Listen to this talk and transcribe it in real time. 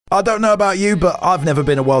I don't know about you, but I've never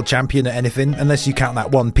been a world champion at anything, unless you count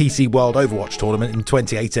that one PC World Overwatch tournament in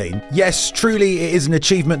 2018. Yes, truly it is an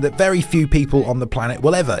achievement that very few people on the planet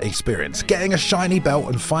will ever experience. Getting a shiny belt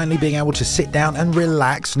and finally being able to sit down and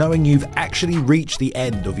relax knowing you've actually reached the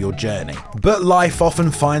end of your journey. But life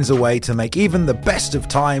often finds a way to make even the best of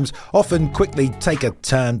times often quickly take a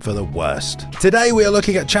turn for the worst. Today we are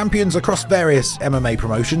looking at champions across various MMA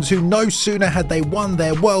promotions who no sooner had they won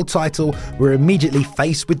their world title were immediately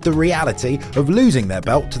faced with the reality of losing their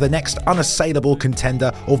belt to the next unassailable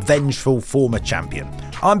contender or vengeful former champion.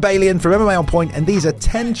 I'm Balian from MMA On Point, and these are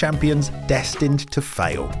 10 champions destined to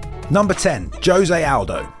fail. Number 10, Jose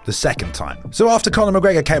Aldo, the second time. So after Conor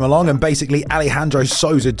McGregor came along and basically Alejandro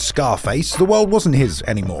Sousa'd Scarface, the world wasn't his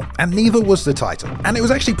anymore, and neither was the title. And it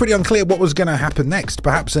was actually pretty unclear what was going to happen next.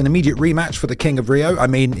 Perhaps an immediate rematch for the King of Rio. I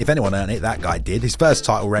mean, if anyone earned it, that guy did. His first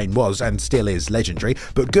title reign was, and still is, legendary.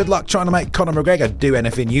 But good luck trying to make Conor McGregor do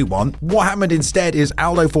anything you want. What happened instead is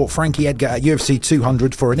Aldo fought Frankie Edgar at UFC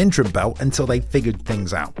 200 for an interim belt until they figured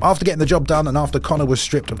things out. After getting the job done and after Conor was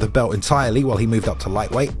stripped of the belt entirely while he moved up to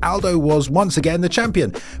lightweight, Aldo was once again the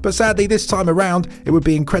champion, but sadly this time around it would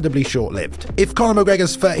be incredibly short-lived. If Conor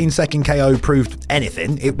McGregor's 13-second KO proved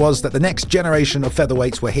anything, it was that the next generation of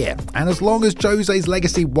featherweights were here, and as long as Jose's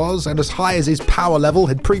legacy was, and as high as his power level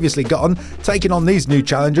had previously gotten, taking on these new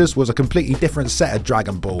challengers was a completely different set of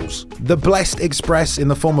Dragon Balls. The Blessed Express in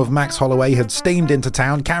the form of Max Holloway had steamed into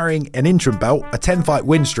town carrying an interim belt, a 10-fight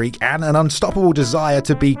win streak, and an unstoppable desire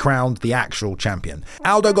to be crowned the actual champion.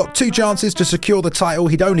 Aldo got 2 chances to secure the title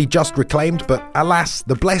he'd only just reclaimed, but alas,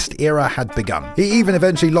 the blessed era had begun. He even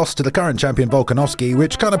eventually lost to the current champion Volkanovski,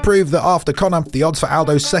 which kind of proved that after Conor, the odds for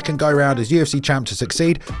Aldo's second go-round as UFC champ to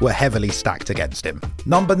succeed were heavily stacked against him.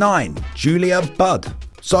 Number 9, Julia Budd.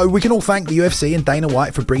 So we can all thank the UFC and Dana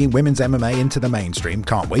White for bringing women's MMA into the mainstream,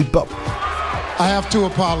 can't we? But I have to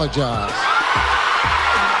apologize.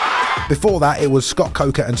 Before that, it was Scott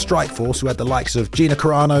Coker and Strikeforce who had the likes of Gina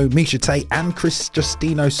Carano, Miesha Tate and Chris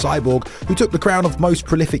Justino Cyborg, who took the crown of most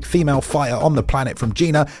prolific female fighter on the planet from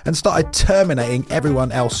Gina and started terminating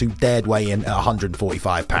everyone else who dared weigh in at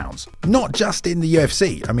 145 pounds. Not just in the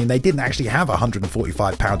UFC. I mean, they didn't actually have a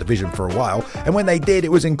 145 pound division for a while, and when they did,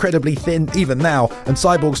 it was incredibly thin even now, and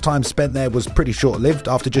Cyborg's time spent there was pretty short-lived.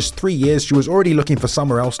 After just 3 years, she was already looking for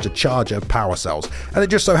somewhere else to charge her power cells. And it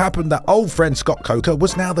just so happened that old friend Scott Coker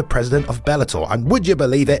was now the president of Bellator, and would you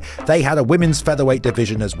believe it, they had a women's featherweight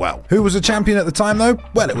division as well. Who was a champion at the time though?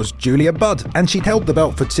 Well, it was Julia Budd, and she'd held the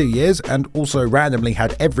belt for 2 years and also randomly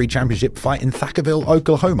had every championship fight in Thackerville,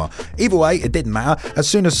 Oklahoma. Either way, it didn't matter. As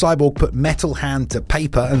soon as Cyborg put metal hand to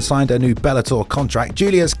paper and signed her new Bellator contract,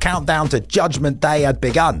 Julia's countdown to Judgment Day had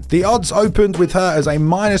begun. The odds opened with her as a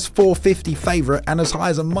minus 450 favourite and as high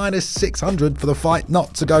as a minus 600 for the fight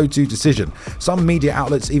not to go to decision. Some media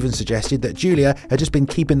outlets even suggested that Julia had just been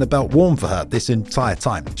keeping the belt warm for her this entire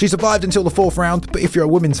time. She survived until the 4th round, but if you're a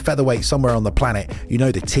women's featherweight somewhere on the planet, you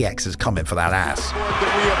know the TX is coming for that ass.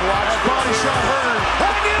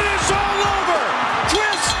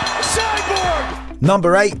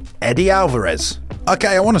 Number 8, Eddie Alvarez.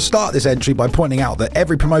 Okay, I want to start this entry by pointing out that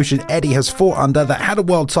every promotion Eddie has fought under that had a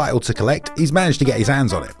world title to collect, he's managed to get his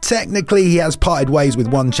hands on it. Technically, he has parted ways with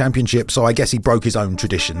one championship, so I guess he broke his own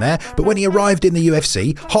tradition there, but when he arrived in the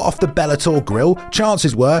UFC, hot off the Bellator grill,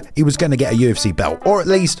 chances were he was going to get a UFC belt, or at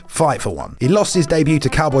least fight for one. He lost his debut to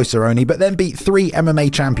Cowboy Cerrone, but then beat 3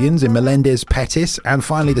 MMA champions in Melendez Pettis, and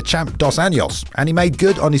finally the champ Dos Anjos, and he made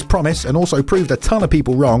good on his promise and also proved a ton of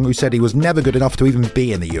people wrong who said he was never good enough to even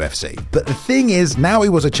be in the UFC. But the thing is, now he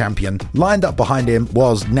was a champion. Lined up behind him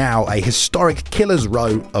was now a historic killer's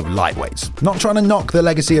row of lightweights. Not trying to knock the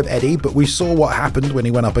legacy of Eddie, but we saw what happened when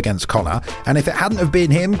he went up against Conor, and if it hadn't have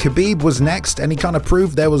been him, Khabib was next, and he kind of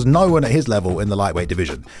proved there was no one at his level in the lightweight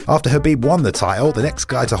division. After Khabib won the title, the next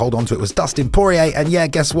guy to hold on to it was Dustin Poirier, and yeah,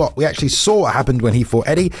 guess what? We actually saw what happened when he fought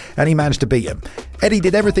Eddie, and he managed to beat him. Eddie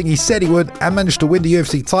did everything he said he would and managed to win the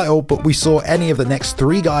UFC title, but we saw any of the next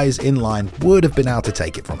 3 guys in line would have been able to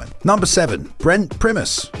take it from him. Number 7, Brent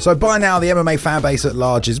Primus. So by now, the MMA fan base at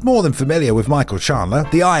large is more than familiar with Michael Chandler,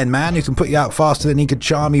 the Iron Man who can put you out faster than he could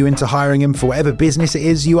charm you into hiring him for whatever business it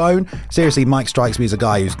is you own. Seriously, Mike strikes me as a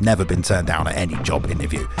guy who's never been turned down at any job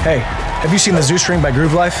interview. Hey, have you seen the Zeus ring by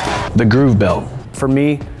Groove Life? The Groove Belt. For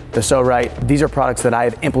me, the So Right, these are products that I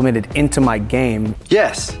have implemented into my game.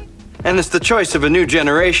 Yes, and it's the choice of a new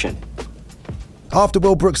generation. After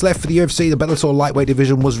Will Brooks left for the UFC, the Bellator lightweight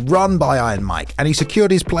division was run by Iron Mike, and he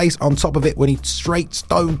secured his place on top of it when he straight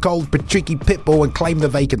stone cold Patricky Pitbull and claimed the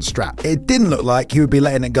vacant strap. It didn't look like he would be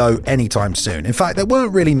letting it go anytime soon. In fact, there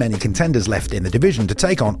weren't really many contenders left in the division to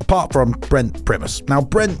take on, apart from Brent Primus. Now,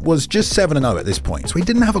 Brent was just 7-0 at this point, so he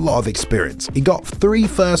didn't have a lot of experience. He got 3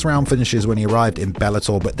 first-round finishes when he arrived in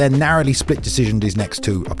Bellator, but then narrowly split decisioned his next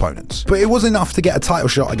 2 opponents. But it was enough to get a title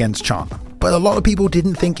shot against Chandler. But a lot of people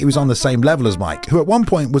didn't think he was on the same level as Mike, who at one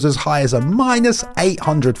point was as high as a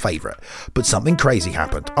 -800 favourite. But something crazy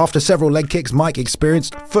happened. After several leg kicks, Mike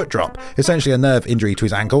experienced foot drop, essentially a nerve injury to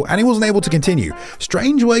his ankle, and he wasn't able to continue.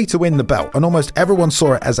 Strange way to win the belt, and almost everyone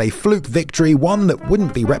saw it as a fluke victory, one that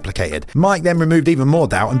wouldn't be replicated. Mike then removed even more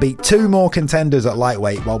doubt and beat 2 more contenders at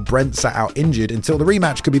lightweight while Brent sat out injured until the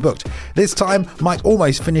rematch could be booked. This time, Mike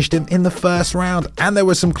almost finished him in the first round, and there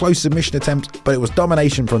were some close submission attempts, but it was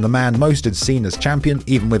domination from the man most had seen as champion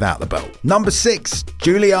even without the belt. Number 6,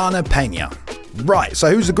 Juliana Pena. Right, so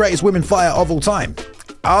who's the greatest women fighter of all time?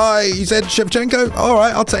 You said Shevchenko?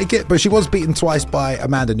 Alright, I'll take it. But she was beaten twice by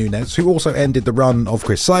Amanda Nunes, who also ended the run of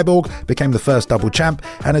Chris Cyborg, became the first double champ,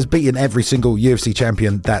 and has beaten every single UFC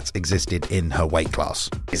champion that's existed in her weight class.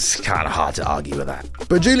 It's kind of hard to argue with that.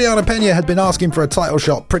 But Juliana Pena had been asking for a title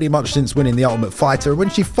shot pretty much since winning the Ultimate Fighter, and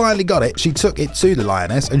when she finally got it, she took it to the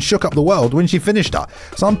Lioness and shook up the world when she finished her.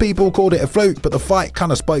 Some people called it a fluke, but the fight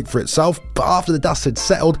kind of spoke for itself. But after the dust had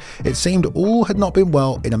settled, it seemed all had not been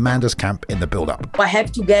well in Amanda's camp in the build-up. I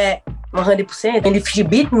have to get 100%, and if she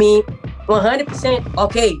beat me 100%,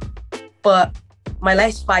 okay, but my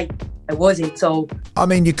last fight I wasn't, so I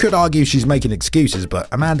mean, you could argue she's making excuses, but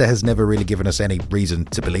Amanda has never really given us any reason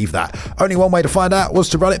to believe that. Only one way to find out was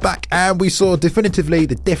to run it back, and we saw definitively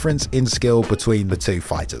the difference in skill between the 2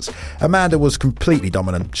 fighters. Amanda was completely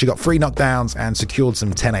dominant. She got 3 knockdowns and secured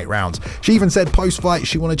some 10-8 rounds. She even said post-fight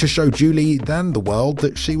she wanted to show Julie and the world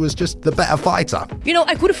that she was just the better fighter.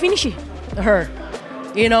 I could finish her.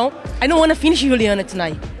 I don't want to finish Juliana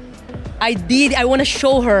tonight. I want to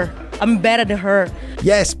show her I'm better than her.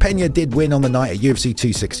 Yes, Pena did win on the night at UFC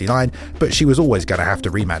 269, but she was always going to have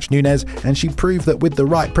to rematch Nunes, and she proved that with the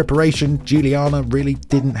right preparation, Juliana really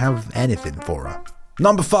didn't have anything for her.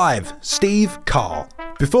 Number 5, Steve Carl.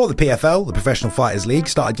 Before the PFL, the Professional Fighters League,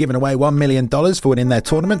 started giving away $1 million for winning their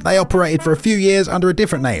tournament, they operated for a few years under a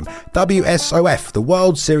different name, WSOF, the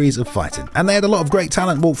World Series of Fighting. And they had a lot of great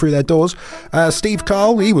talent walk through their doors. Steve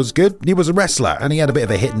Carl, he was good. He was a wrestler, and he had a bit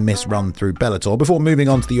of a hit and miss run through Bellator before moving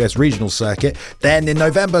on to the US regional circuit. Then in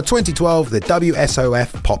November 2012, the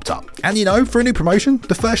WSOF popped up. And for a new promotion,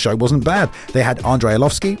 the first show wasn't bad. They had Andrei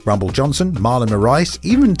Arlovski, Rumble Johnson, Marlon Moraes,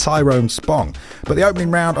 even Tyrone Spong. But the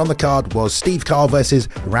opening round on the card was Steve Carl versus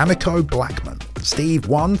Ramiko Blackman. Steve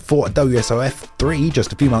won, fought at WSOF 3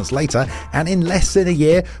 just a few months later, and in less than a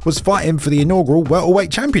year was fighting for the inaugural welterweight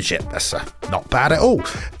championship. That's not bad at all.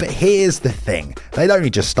 But here's the thing. They'd only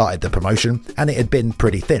just started the promotion, and it had been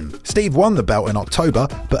pretty thin. Steve won the belt in October,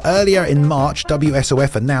 but earlier in March,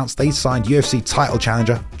 WSOF announced they signed UFC title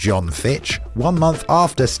challenger John Fitch. 1 month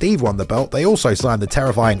after Steve won the belt, they also signed the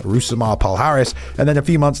terrifying Rousimar Palhares, and then a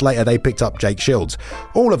few months later they picked up Jake Shields.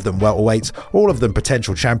 All of them welterweights, all of them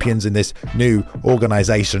potential champions in this new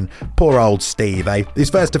organisation. Poor old Steve, eh? His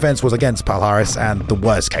first defence was against Palhares, and the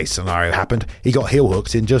worst case scenario happened. He got heel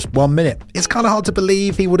hooked in just 1 minute. It's kind of hard to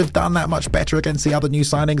believe he would have done that much better against the other new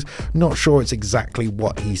signings. Not sure it's exactly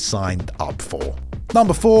what he signed up for.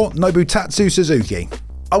 Number 4, Nobutatsu Suzuki.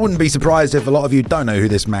 I wouldn't be surprised if a lot of you don't know who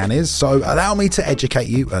this man is, so allow me to educate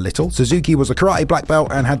you a little. Suzuki was a karate black belt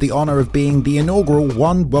and had the honour of being the inaugural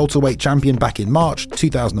one welterweight champion back in March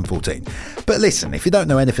 2014. But listen, if you don't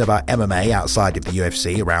know anything about MMA outside of the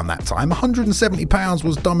UFC around that time, 170 pounds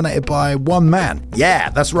was dominated by one man. Yeah,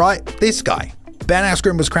 that's right, this guy. Ben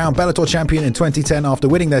Askren was crowned Bellator champion in 2010 after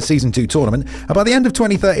winning their Season 2 tournament, and by the end of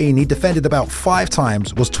 2013 he defended the belt 5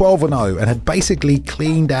 times, was 12-0 and had basically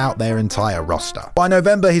cleaned out their entire roster. By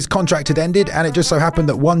November his contract had ended, and it just so happened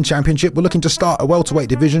that One Championship were looking to start a welterweight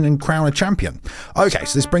division and crown a champion. Okay,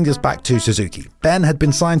 so this brings us back to Suzuki. Ben had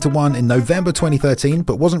been signed to One in November 2013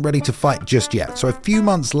 but wasn't ready to fight just yet, so a few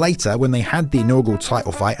months later when they had the inaugural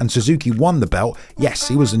title fight and Suzuki won the belt, yes,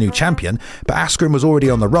 he was the new champion, but Askren was already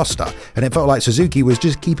on the roster, and it felt like Suzuki was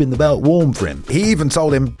just keeping the belt warm for him. He even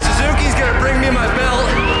told him, Suzuki's gonna bring me my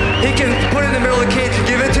belt. He can put it in the middle of the cage and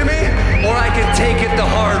give it to me, or I can take it the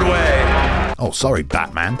hard way. Oh, sorry,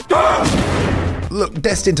 Batman. Look,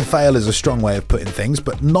 destined to fail is a strong way of putting things,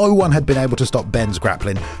 but no one had been able to stop Ben's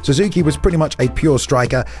grappling. Suzuki was pretty much a pure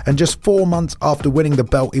striker, and just 4 months after winning the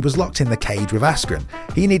belt, he was locked in the cage with Askren.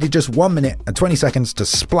 He needed just 1 minute and 20 seconds to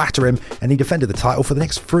splatter him, and he defended the title for the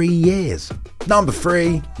next 3 years. Number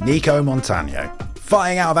 3, Nico Montano.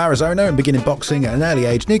 Fighting out of Arizona and beginning boxing at an early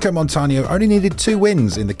age, Nicco Montaño only needed 2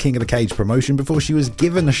 wins in the King of the Cage promotion before she was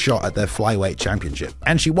given a shot at their flyweight championship.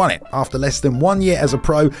 And she won it after less than 1 year as a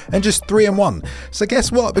pro and just 3-1. So guess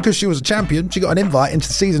what? Because she was a champion, she got an invite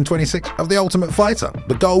into season 26 of The Ultimate Fighter.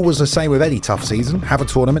 The goal was the same with any tough season: have a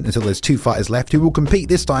tournament until there's 2 fighters left who will compete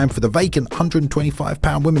this time for the vacant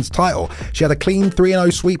 £125 women's title. She had a clean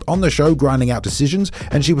 3-0 sweep on the show, grinding out decisions,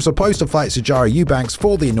 and she was supposed to fight Sijara Eubanks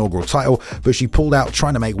for the inaugural title, but she pulled out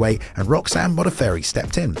trying to make weight, and Roxanne Modafferi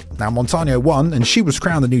stepped in. Now Montaño won, and she was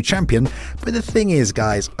crowned the new champion, but the thing is,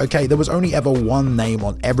 guys, okay, there was only ever one name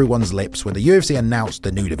on everyone's lips when the UFC announced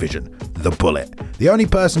the new division: The Bullet. The only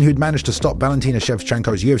person who'd managed to stop Valentina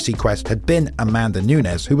Shevchenko's UFC quest had been Amanda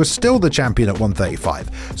Nunes, who was still the champion at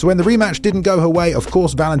 135. So when the rematch didn't go her way, of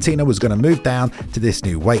course Valentina was going to move down to this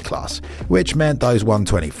new weight class, which meant those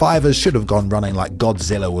 125ers should have gone running like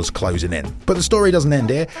Godzilla was closing in. But the story doesn't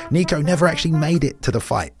end here. Nicco never actually made it to the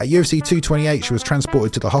fight. At UFC 228, she was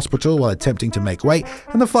transported to the hospital while attempting to make weight,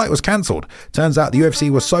 and the fight was cancelled. Turns out the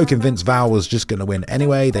UFC was so convinced Val was just going to win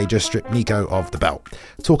anyway, they just stripped Nicco of the belt.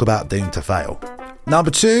 Talk about doomed to fail.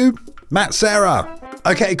 Number 2, Matt Serra.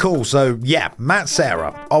 Okay, cool. So yeah, Matt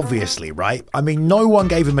Serra, obviously, right? I mean, no one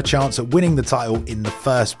gave him a chance at winning the title in the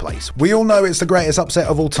first place. We all know it's the greatest upset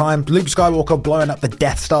of all time. Luke Skywalker blowing up the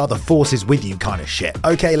Death Star, the Force is with you kind of shit.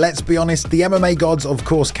 Okay, let's be honest, the MMA gods, of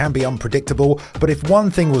course, can be unpredictable, but if one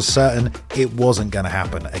thing was certain, it wasn't going to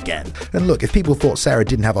happen again. And look, if people thought Serra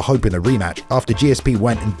didn't have a hope in the rematch, after GSP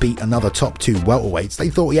went and beat another top 2 welterweights, they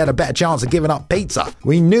thought he had a better chance of giving up pizza.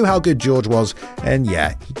 We knew how good George was, and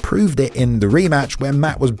yeah, he proved it in the rematch where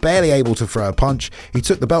Matt was barely able to throw a punch. He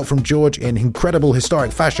took the belt from George in incredible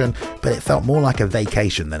historic fashion, but it felt more like a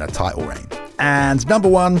vacation than a title reign. And number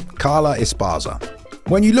 1, Carla Esparza.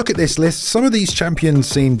 When you look at this list, some of these champions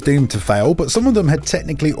seem doomed to fail, but some of them had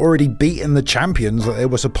technically already beaten the champions that they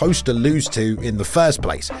were supposed to lose to in the first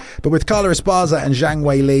place. But with Carla Esparza and Zhang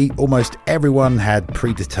Weili, almost everyone had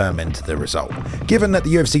predetermined the result. Given that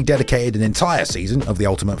the UFC dedicated an entire season of The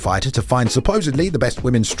Ultimate Fighter to find supposedly the best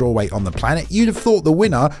women's strawweight on the planet, you'd have thought the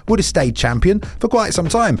winner would have stayed champion for quite some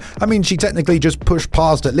time. I mean, she technically just pushed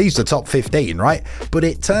past at least the top 15, right? But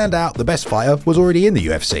it turned out the best fighter was already in the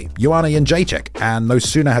UFC, Joanna Jędrzejczyk, and no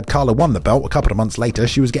sooner had Carla won the belt, a couple of months later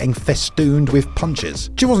she was getting festooned with punches.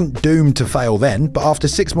 She wasn't doomed to fail then, but after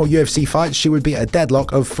 6 more UFC fights she would be at a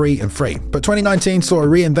deadlock of 3-3. But 2019 saw a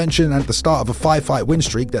reinvention at the start of a 5-fight win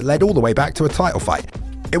streak that led all the way back to a title fight.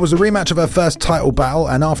 It was a rematch of her first title battle,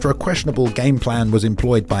 and after a questionable game plan was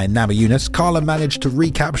employed by Namajunas, Carla managed to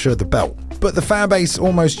recapture the belt. But the fanbase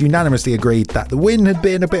almost unanimously agreed that the win had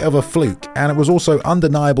been a bit of a fluke, and it was also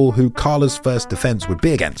undeniable who Carla's first defense would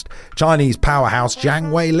be against: Chinese powerhouse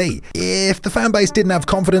Zhang Weili. If the fanbase didn't have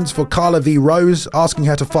confidence for Carla v Rose, asking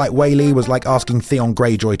her to fight Weili was like asking Theon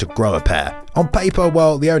Greyjoy to grow a pair. On paper,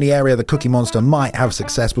 well, the only area the Cookie Monster might have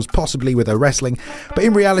success was possibly with her wrestling, but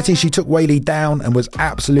in reality she took Weili down and was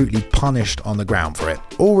absolutely punished on the ground for it.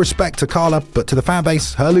 All respect to Carla, but to the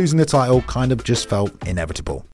fanbase, her losing the title kind of just felt inevitable.